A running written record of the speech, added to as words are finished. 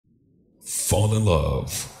Fall in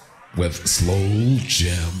love with Slow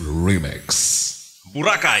Jam Remix.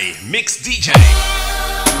 Boracay Mix DJ.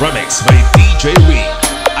 Remix by DJ Uriah.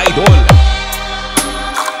 Idol.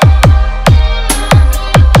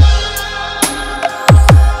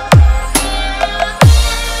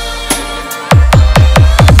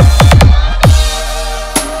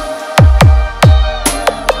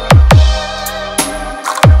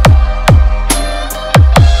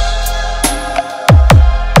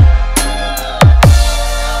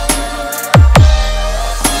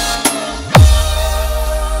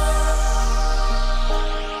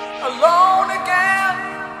 Alone again,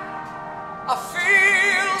 I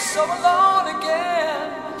feel so alone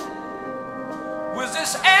again. With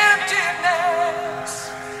this emptiness,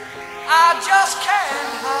 I just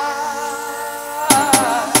can't hide.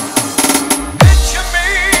 Picture me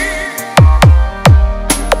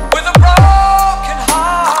with a broken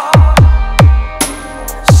heart.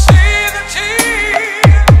 See the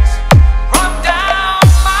tears run down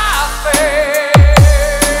my face.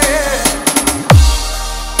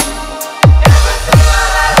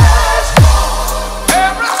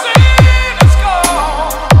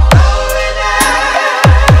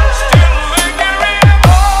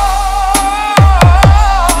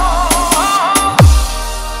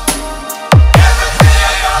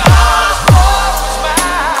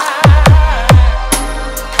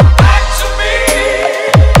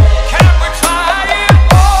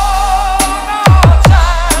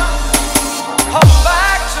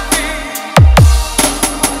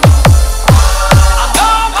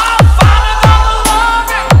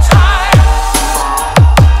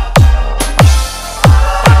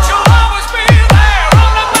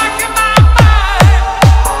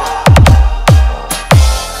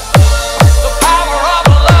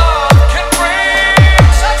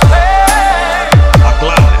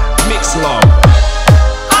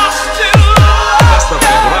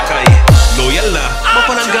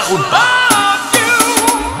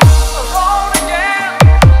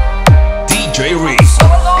 DJ Uriah.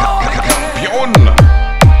 Campeón.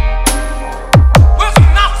 With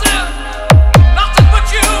nothing but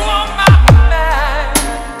you on my mind.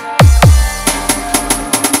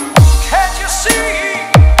 Can't you see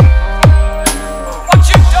what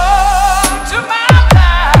you've done to my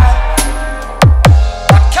life?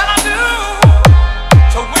 What can I do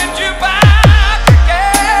to win you back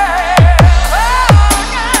again?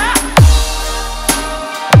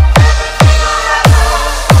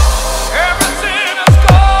 Everything is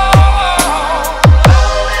gone.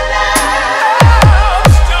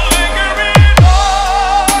 Still lingering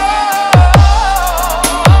on.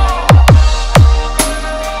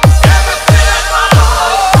 Everything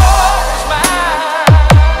is mine.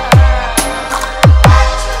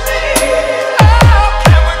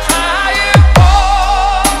 Can we try it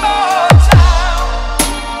one more time?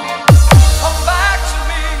 Come back to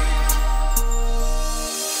me.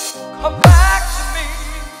 Come back to me.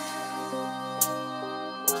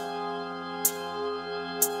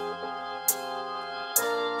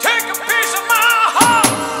 Take a piece of my heart,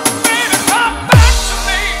 baby, come back to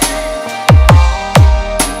me.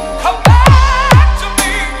 Come back to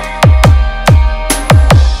me.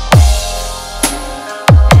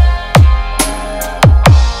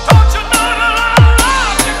 Don't you know that I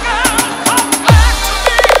love you, girl? Come back to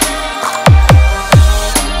me.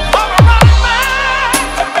 Come right back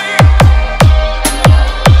to me.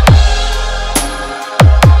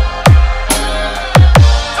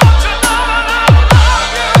 Don't you know that I love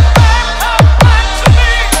you, babe? Come back to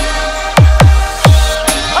me.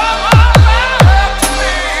 Come right back to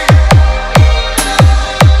me.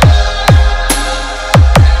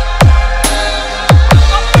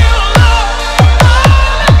 I feel alone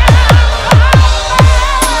again.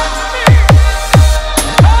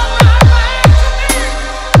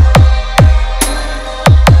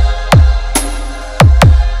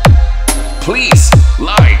 Please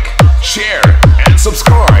like, share, and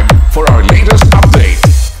subscribe for our